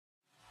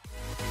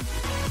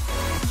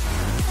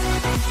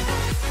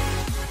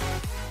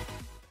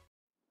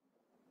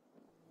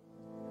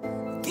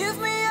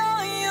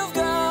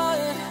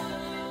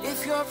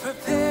are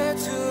prepared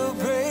to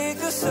break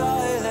the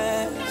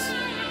silence,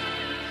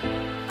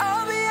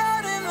 I'll be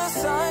out in the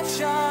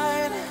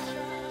sunshine,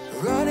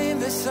 running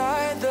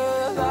beside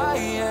the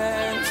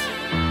lions.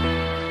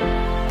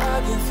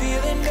 I've been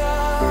feeling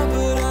down,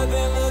 but I've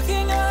been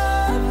looking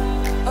up,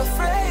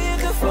 afraid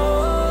to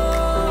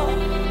fall.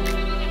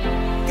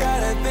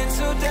 God, I've been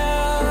so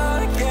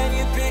down, can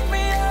you pick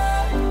me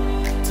up?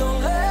 Don't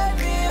let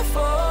me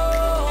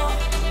fall.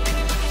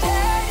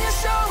 Can you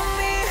show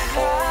me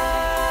how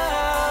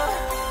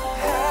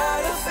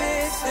to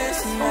fix this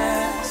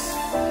mess?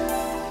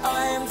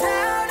 I am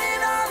down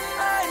and on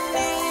my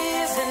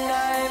knees, and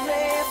I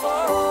may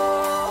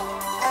fall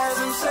as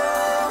I'm so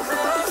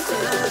close to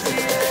the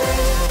edge.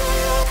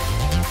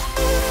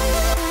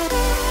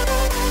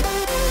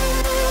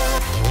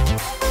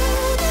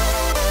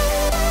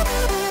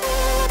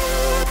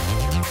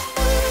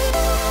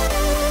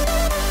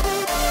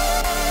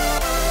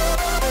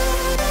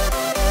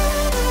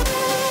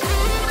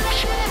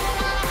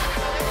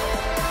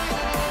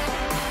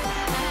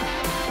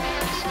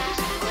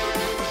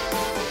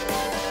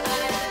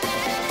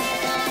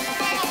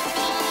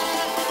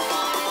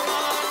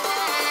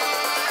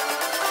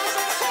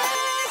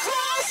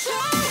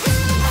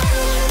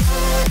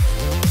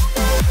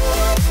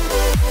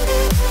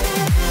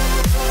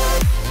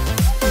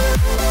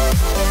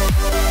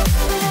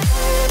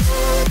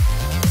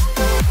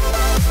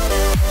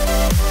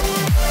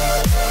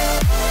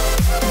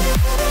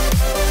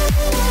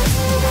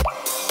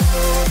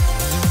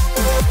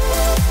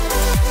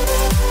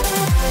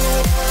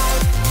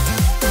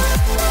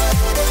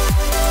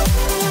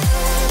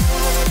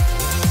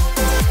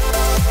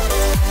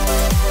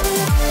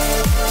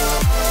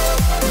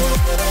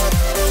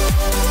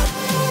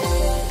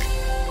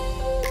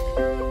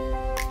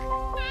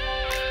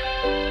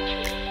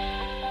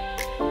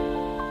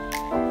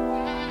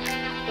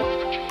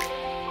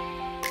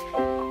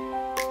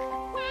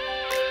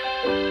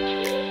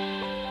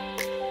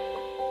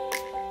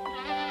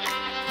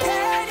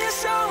 Can you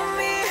show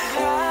me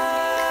how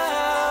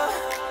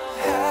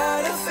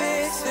to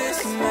fix this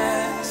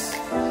mess?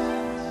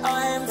 I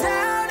am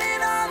down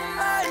and on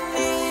my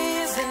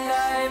knees, and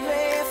I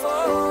may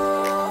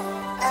fall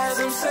as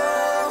I'm so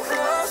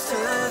close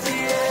to the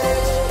edge.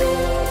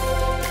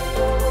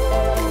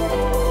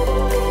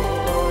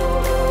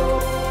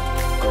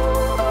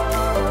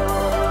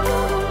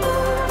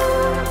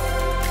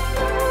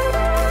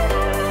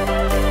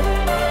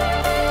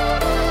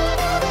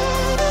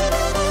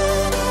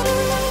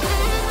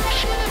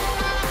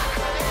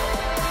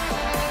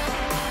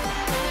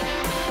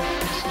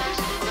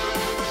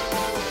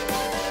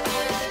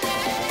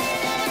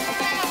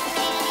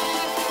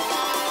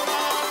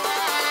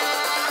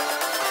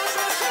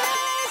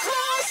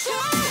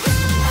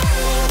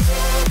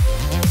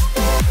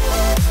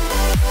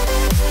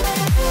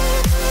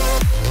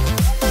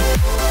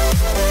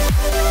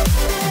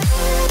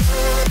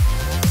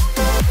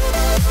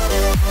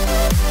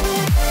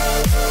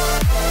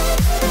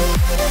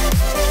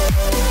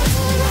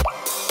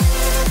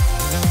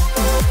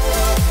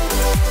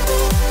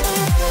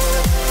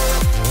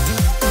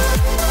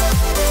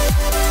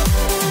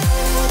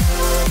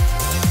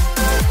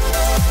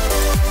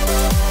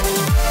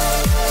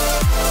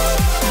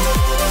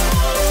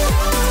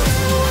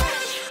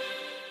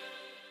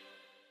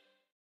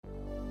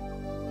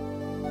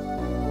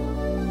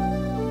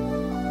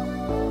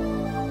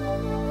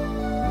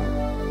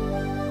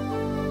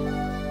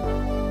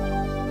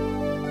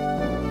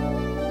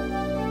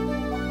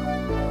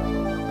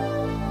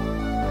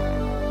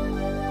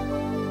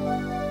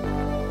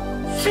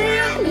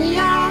 Fill me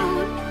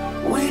out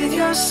with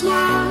your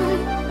smile,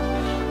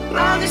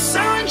 now the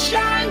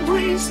sunshine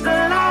brings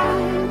the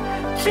light.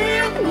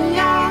 Fill me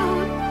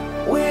out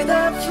with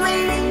a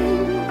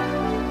flame,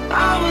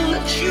 I will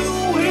let you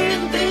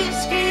in this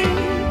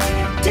game.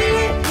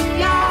 Take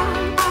me out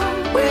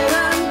when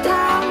I'm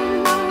down,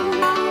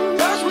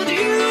 'cause with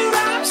you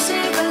I'm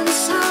safe and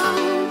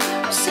sound,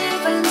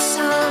 safe and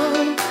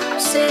sound,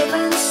 safe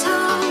and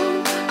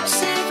sound,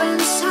 safe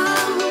and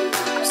sound,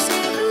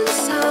 safe and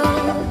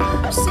sound,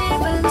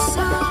 safe and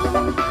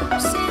sound,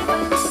 safe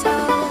and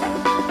sound,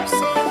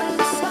 safe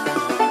and sound,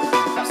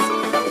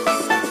 safe and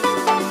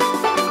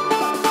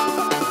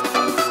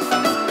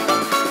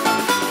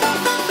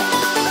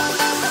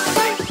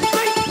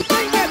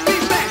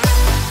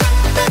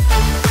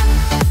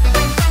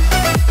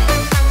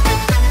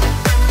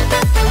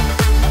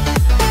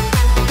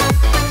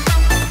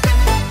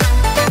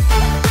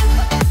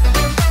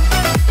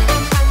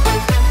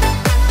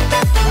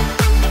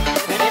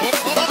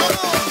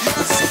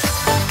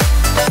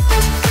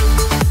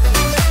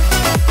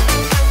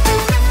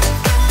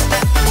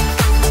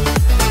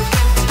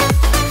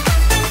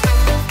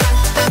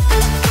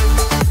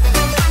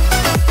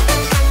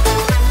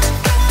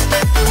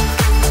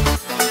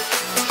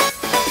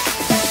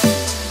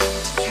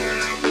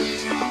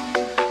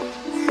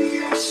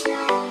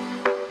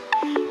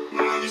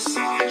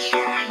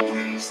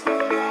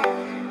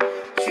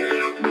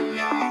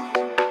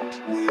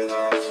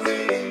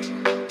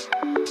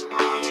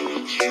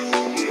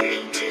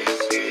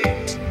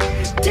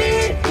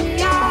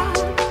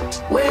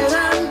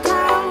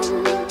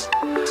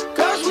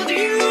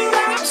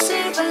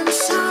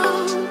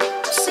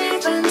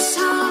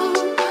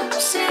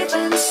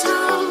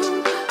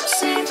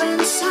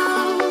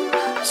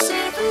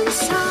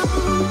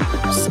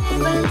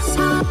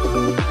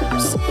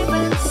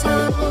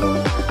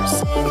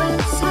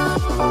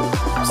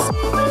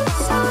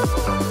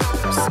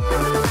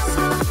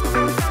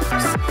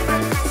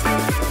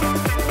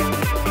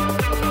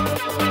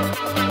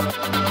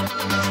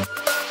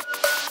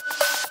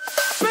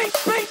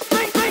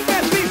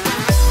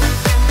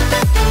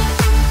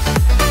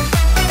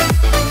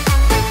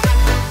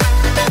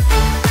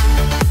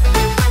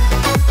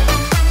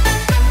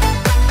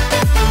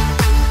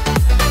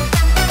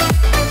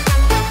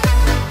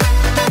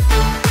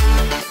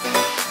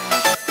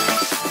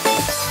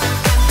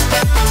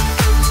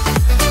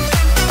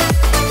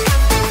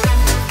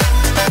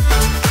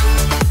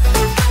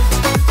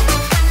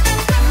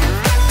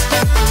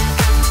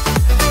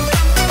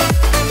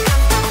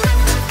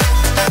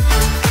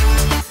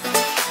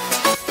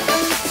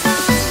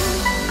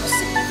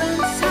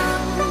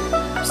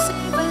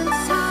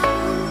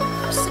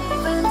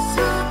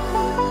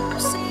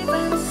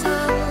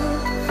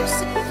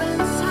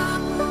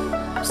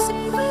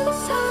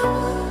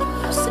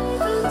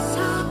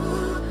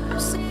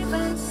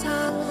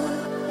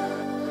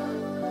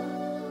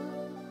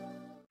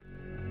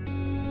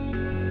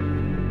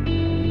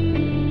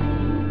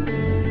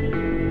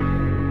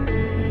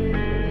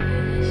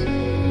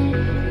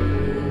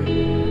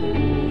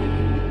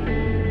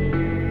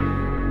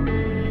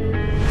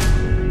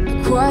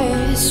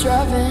it's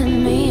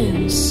driving me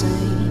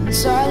insane.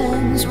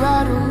 Silence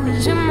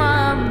rattles in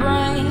my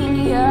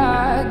brain.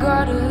 Yeah, I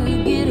gotta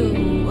get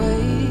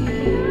away.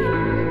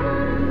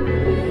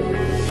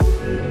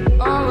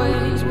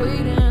 Always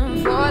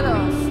waiting for the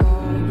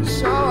fall,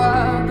 so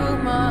I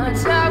built my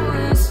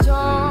towers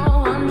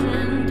tall,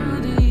 wandering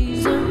through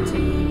these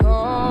empty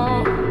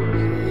halls.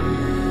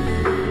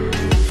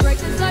 Break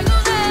the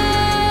cycle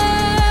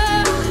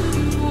now,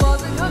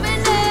 walls are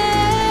coming down.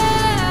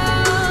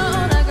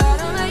 I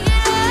gotta make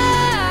it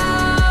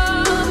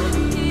out.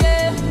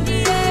 Yeah,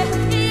 yeah,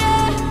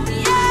 yeah,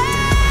 yeah.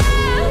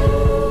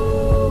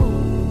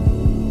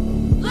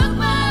 Look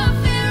my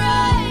fear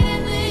right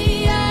in the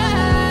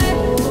eye.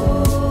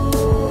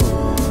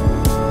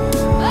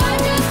 I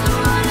just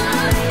wanna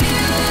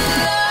feel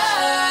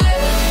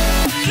alive.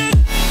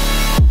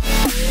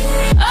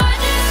 I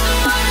just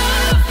wanna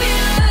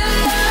feel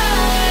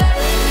alive.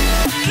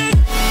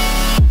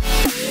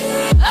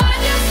 I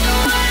just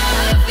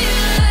wanna feel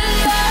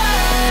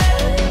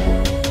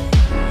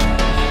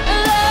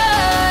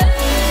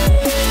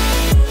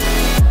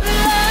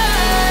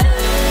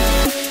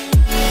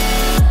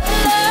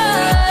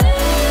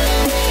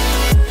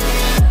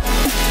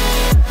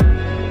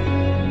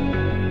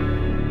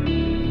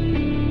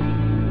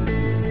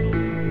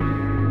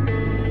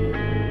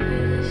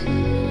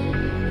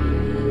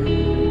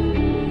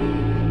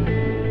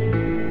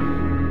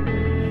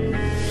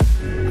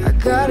I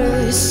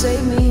gotta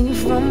save me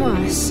from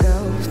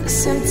myself.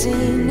 This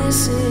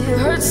emptiness, it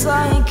hurts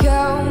like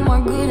hell. My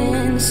good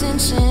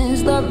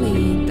intentions let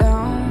me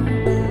down.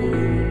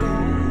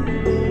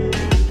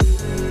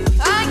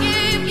 I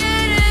keep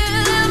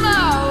getting in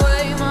my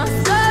way. My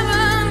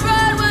stubborn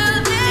pride will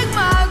dig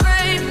my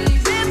grave.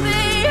 Leaving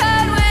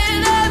behind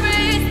with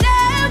every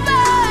step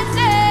I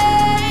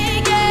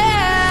take.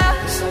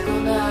 Yeah,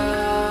 cycle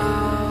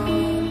down,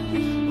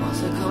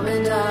 walls are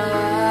coming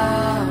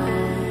down.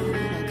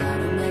 I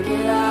gotta make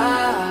it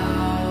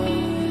out.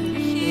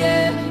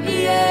 Yeah,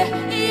 yeah,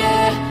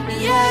 yeah,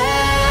 yeah.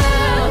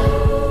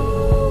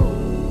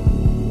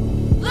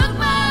 Look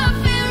my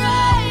fear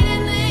right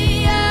in the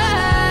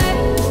eye.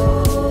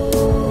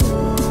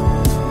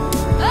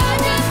 I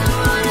just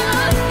wanna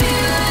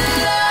feel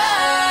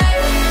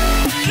alive.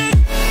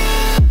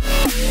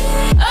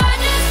 I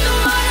just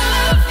wanna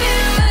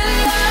feel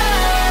alive.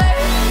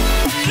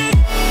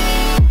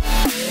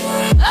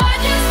 I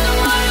just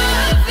wanna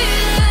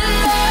feel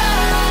alive.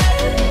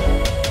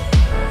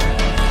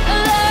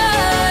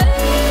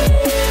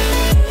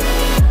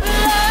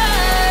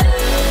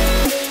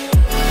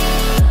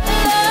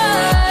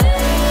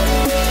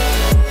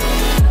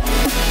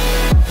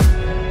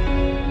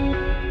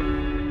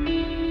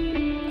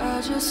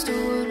 I just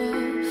wanna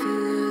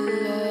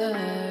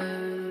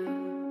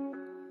feel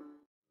alive.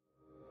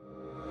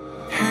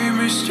 Hey,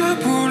 Mr.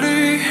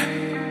 Bully,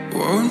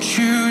 won't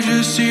you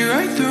just see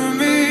right through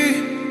me?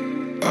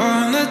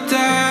 On the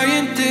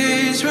dying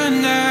days when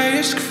I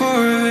ask for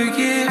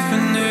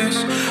forgiveness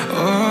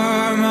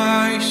of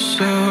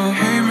myself.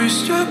 Hey,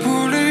 Mr.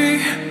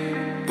 Bully,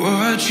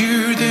 what you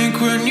think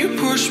when you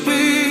push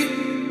me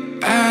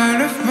out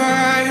of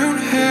my own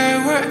head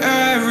where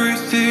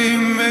everything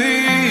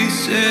makes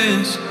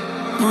sense?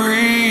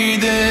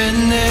 Breathing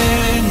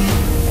in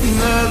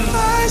the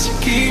lies that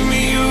keep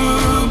me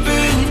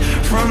open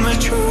from the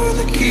truth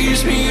that keep